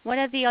 what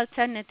are the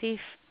alternatives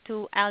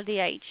to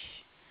LDH?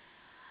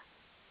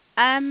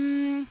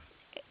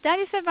 That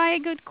is a very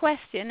good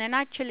question, and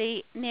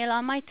actually, Neil,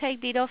 I might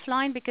take it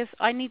offline because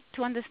I need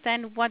to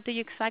understand what do you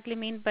exactly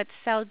mean by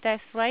cell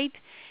death rate.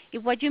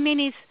 If what you mean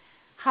is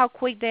how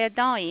quick they're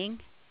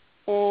dying,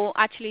 or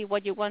actually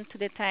what you want to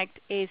detect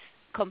is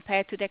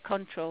compared to the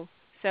control.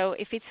 So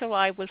if it's all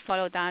right, we'll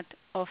follow that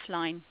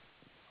offline.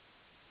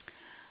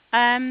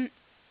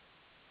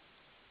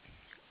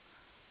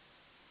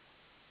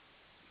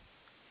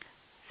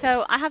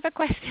 So I have a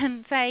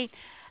question, say,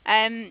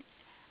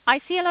 I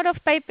see a lot of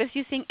papers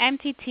using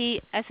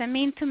MTT as a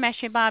mean to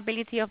measure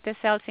viability of the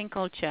cells in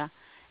culture.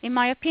 In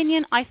my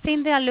opinion, I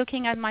think they are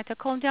looking at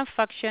mitochondrial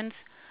functions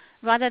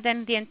rather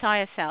than the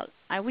entire cell.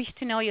 I wish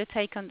to know your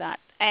take on that.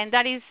 And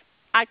that is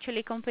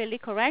actually completely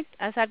correct.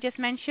 As I've just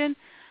mentioned,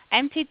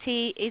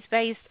 MTT is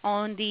based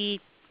on the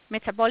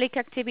metabolic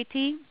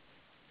activity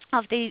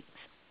of the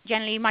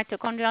generally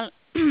mitochondrial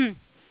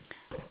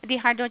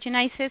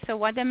dehydrogenases. So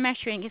what they're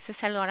measuring is the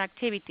cellular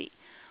activity.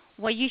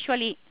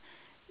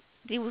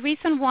 The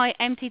reason why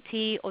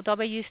MTT or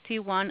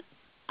WST1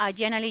 are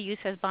generally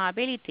used as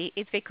viability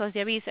is because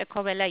there is a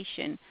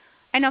correlation.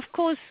 And of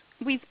course,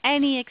 with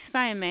any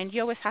experiment,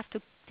 you always have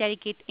to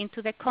take it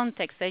into the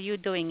context that you're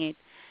doing it.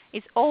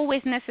 It's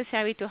always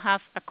necessary to have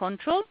a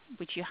control,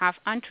 which you have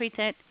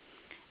untreated.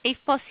 If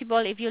possible,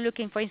 if you're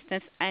looking, for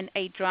instance, at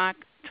a drug,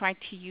 try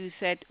to use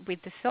it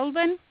with the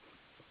solvent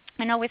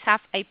and always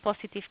have a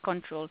positive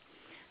control.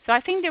 So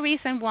I think the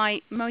reason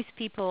why most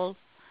people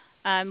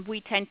we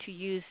tend to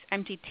use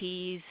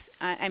MTTs,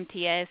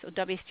 MTS, or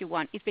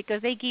WST1 is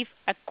because they give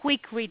a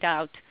quick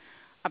readout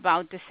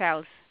about the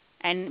cells.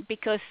 And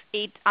because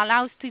it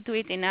allows to do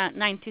it in a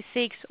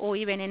 96 or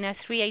even in a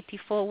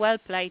 384 well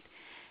plate,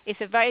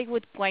 it's a very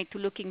good way to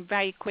looking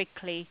very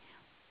quickly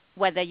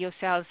whether your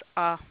cells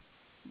are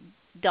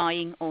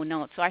dying or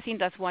not. So I think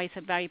that's why it's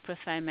a very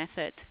preferred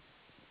method.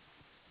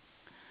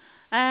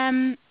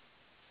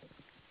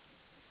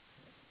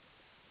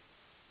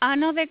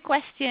 Another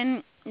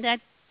question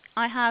that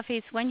I have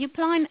is, when you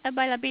plan a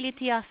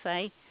viability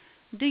assay,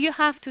 do you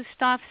have to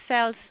starve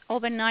cells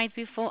overnight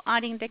before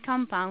adding the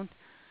compound?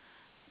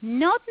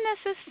 Not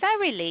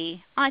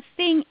necessarily. I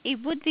think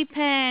it would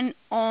depend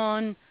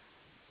on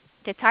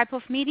the type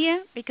of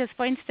media, because,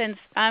 for instance,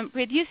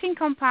 reducing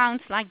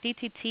compounds like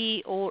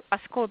DTT or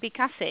ascorbic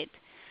acid,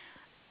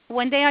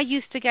 when they are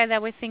used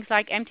together with things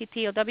like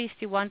MTT or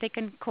WST1, they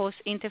can cause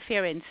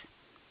interference.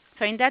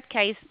 So in that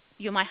case,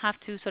 you might have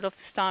to sort of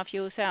starve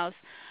your cells.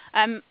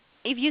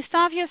 If you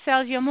starve your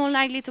cells, you're more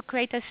likely to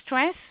create a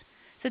stress.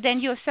 So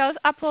then your cells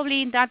are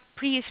probably in that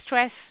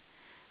pre-stress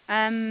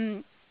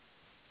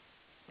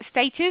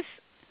status.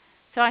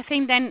 So I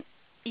think then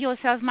your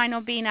cells might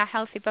not be in a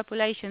healthy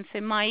population. So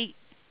my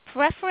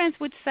preference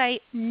would say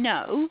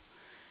no,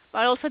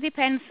 but it also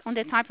depends on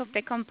the type of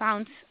the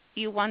compounds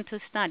you want to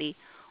study.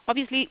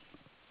 Obviously,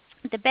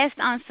 the best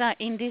answer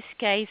in this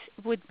case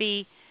would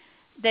be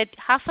that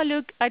have a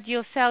look at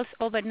your cells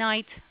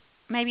overnight,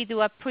 maybe do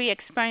a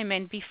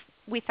pre-experiment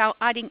without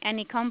adding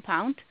any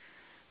compound,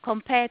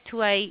 compared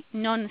to a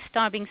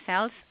non-starving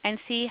cells, and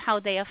see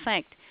how they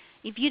affect.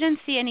 If you don't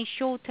see any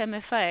short-term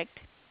effect,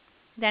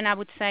 then I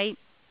would say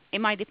it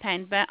might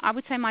depend, but I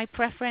would say my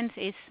preference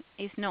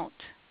is not.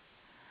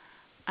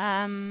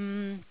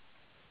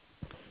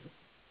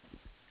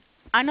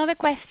 Another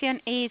question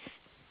is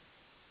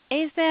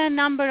there a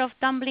number of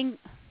doubling?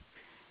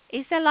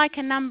 Is there like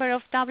a number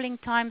of doubling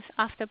times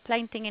after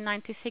planting a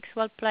 96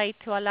 well plate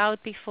to allow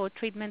it before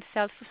treatment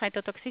cells for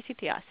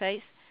cytotoxicity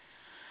assays?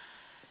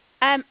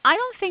 I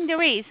don't think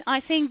there is.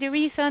 I think the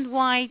reason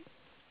why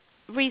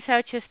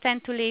researchers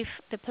tend to leave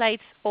the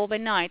plates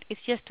overnight is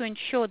just to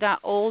ensure that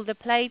all the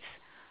plates,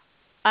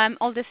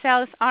 all the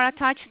cells are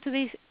attached to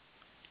this,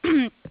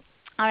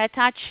 are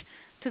attached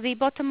to the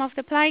bottom of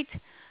the plate.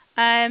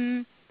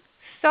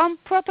 Some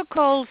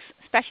protocols,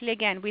 especially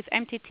again with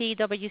MTT,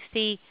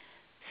 WC,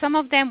 some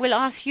of them will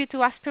ask you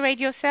to aspirate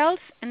your cells,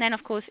 and then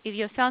of course if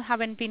your cells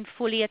haven't been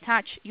fully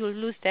attached, you'll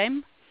lose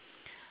them.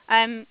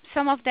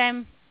 Some of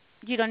them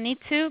you don't need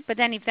to, but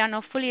then if they're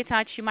not fully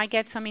attached, you might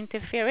get some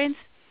interference.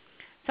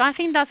 So I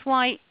think that's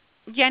why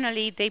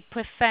generally the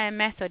preferred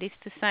method is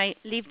to say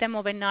leave them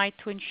overnight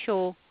to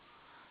ensure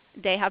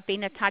they have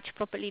been attached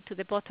properly to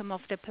the bottom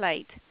of the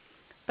plate.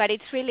 But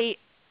it's really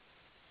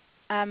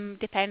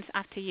depends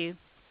up to you.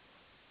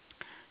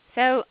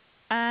 So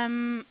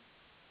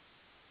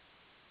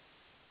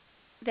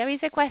there is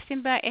a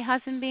question, but it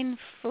hasn't been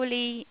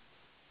fully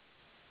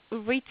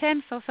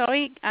written, so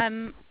sorry.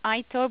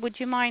 Aitor, would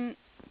you mind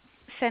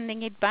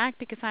sending it back,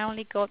 because I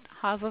only got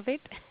half of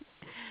it?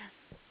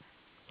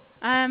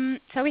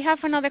 So we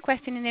have another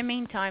question in the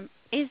meantime.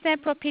 Is the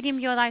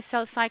propydium iodide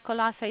cell cycle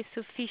assay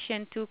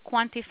sufficient to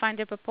quantify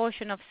the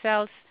proportion of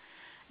cells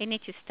in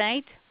each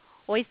state,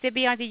 or is the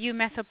BRDU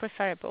method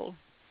preferable?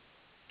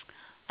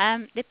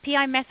 The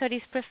PI method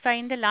is preferred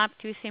in the lab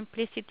due to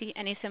simplicity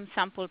and is some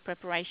sample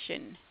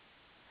preparation.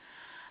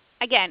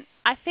 Again,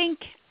 I think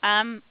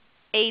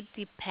it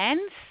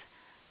depends.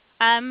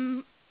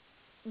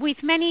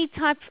 With many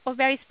types of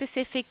very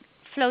specific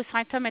flow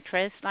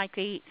cytometers, like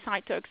the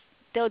Cytox,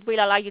 they will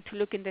allow you to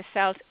look in the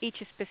cells,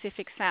 each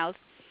specific cells.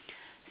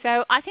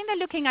 So I think they're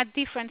looking at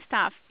different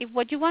stuff. If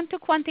what you want to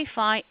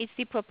quantify is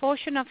the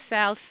proportion of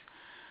cells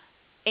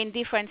in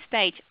different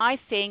stages, I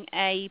think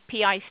a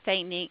PI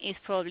staining is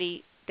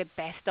probably the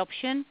best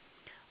option.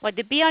 What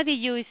the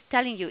BRDU is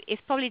telling you is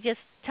probably just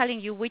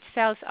telling you which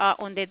cells are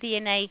on the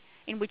DNA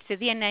in which the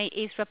DNA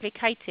is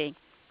replicating.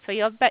 So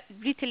you're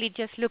literally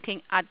just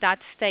looking at that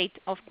state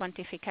of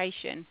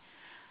quantification.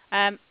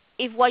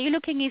 If what you're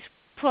looking is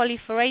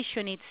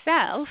proliferation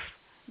itself,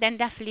 then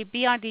definitely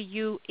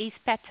BRDU is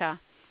better.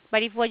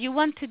 But if what you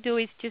want to do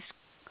is just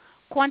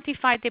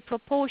quantify the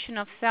proportion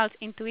of cells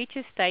into each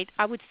state,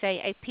 I would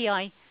say a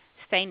PI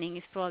staining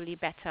is probably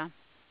better.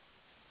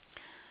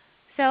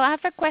 So I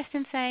have a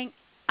question saying,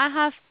 I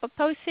have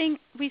opposing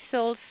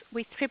results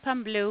with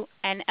trypan blue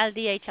and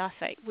LDH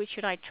assay. Which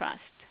should I trust?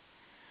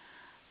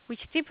 With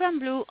trypan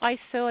blue, I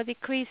saw a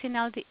decrease in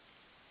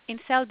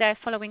cell death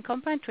following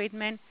compound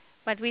treatment,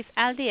 but with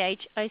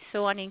LDH, I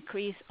saw an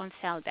increase on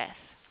cell death.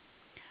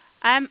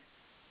 I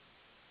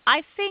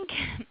think,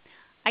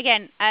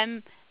 again,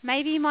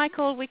 maybe,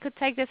 Michael, we could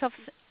take this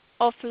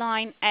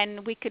offline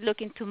and we could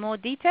look into more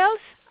details.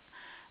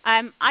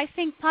 I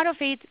think part of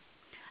it,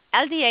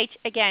 LDH,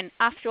 again,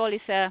 after all,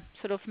 is a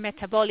sort of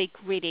metabolic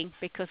reading,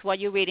 because what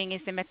you're reading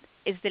is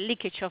the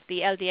leakage of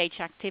the LDH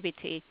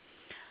activity.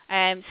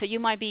 So you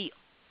might be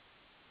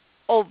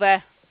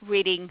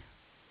over-reading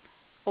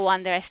or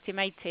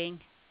underestimating.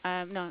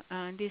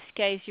 In this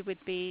case, you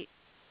would be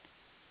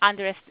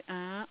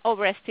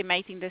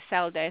overestimating the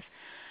cell death.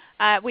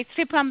 With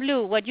trypan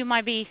blue, what you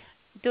might be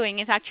doing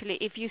is actually,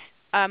 if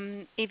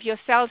your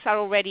cells are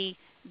already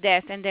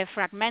dead and they're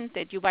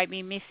fragmented, you might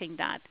be missing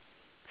that.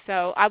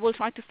 So I will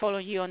try to follow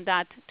you on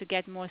that to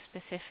get more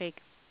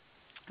specific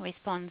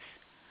response.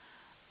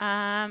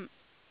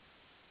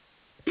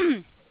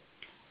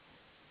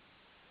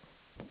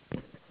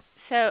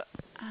 So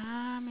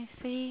let me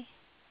see.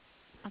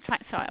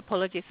 Sorry,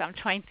 apologies. I'm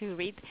trying to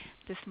read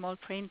the small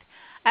print.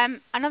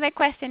 Another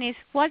question is,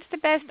 what's the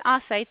best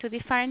assay to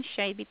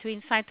differentiate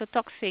between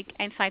cytotoxic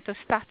and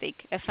cytostatic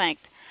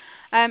effect?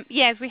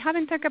 Yes, we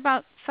haven't talked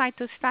about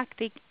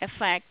cytostatic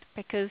effect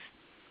because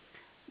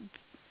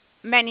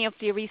many of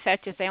the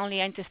researchers are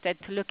only interested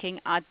to looking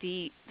at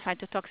the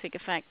cytotoxic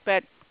effect.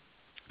 But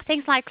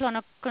things like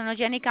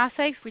clonogenic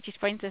assays, which is,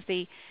 for instance,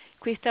 the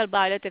crystal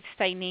violet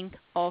staining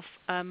of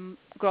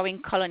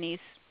growing colonies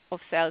of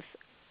cells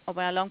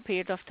over a long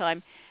period of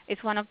time, is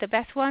one of the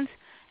best ones.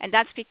 And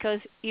that's because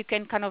you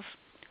can kind of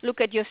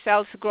look at your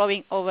cells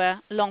growing over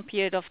a long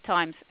period of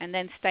times and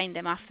then stain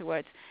them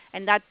afterwards.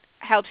 And that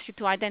helps you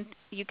to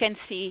you can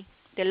see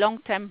the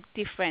long-term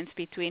difference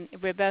between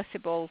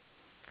reversible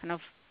kind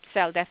of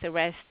cell death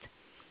arrest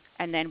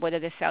and then whether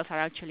the cells are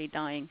actually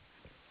dying.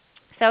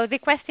 So the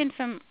question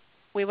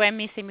we were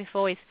missing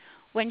before is,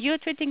 when you're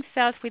treating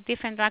cells with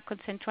different drug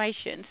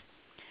concentrations,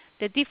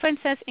 the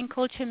differences in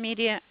culture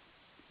media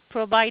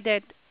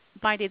provided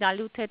by the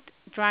diluted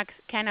drugs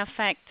can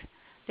affect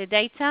the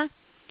data.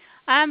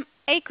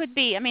 It could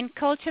be. I mean,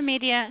 culture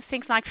media,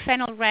 things like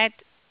phenol red,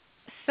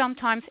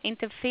 sometimes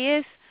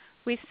interferes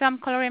with some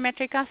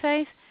colorimetric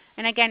assays.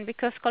 And again,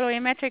 because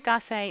colorimetric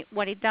assay,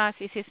 what it does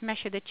is it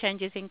measure the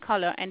changes in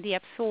color and the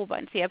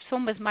absorbance. The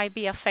absorbance might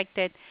be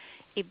affected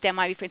if there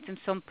might be, for instance,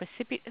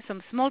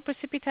 some small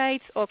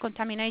precipitates or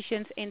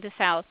contaminations in the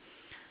cell.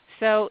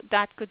 So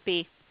that could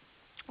be.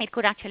 It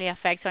could actually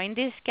affect. So in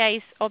this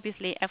case,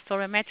 obviously, a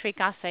fluorometric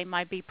assay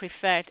might be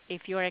preferred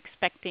if you're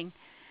expecting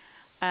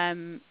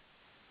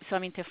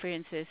some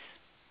interferences.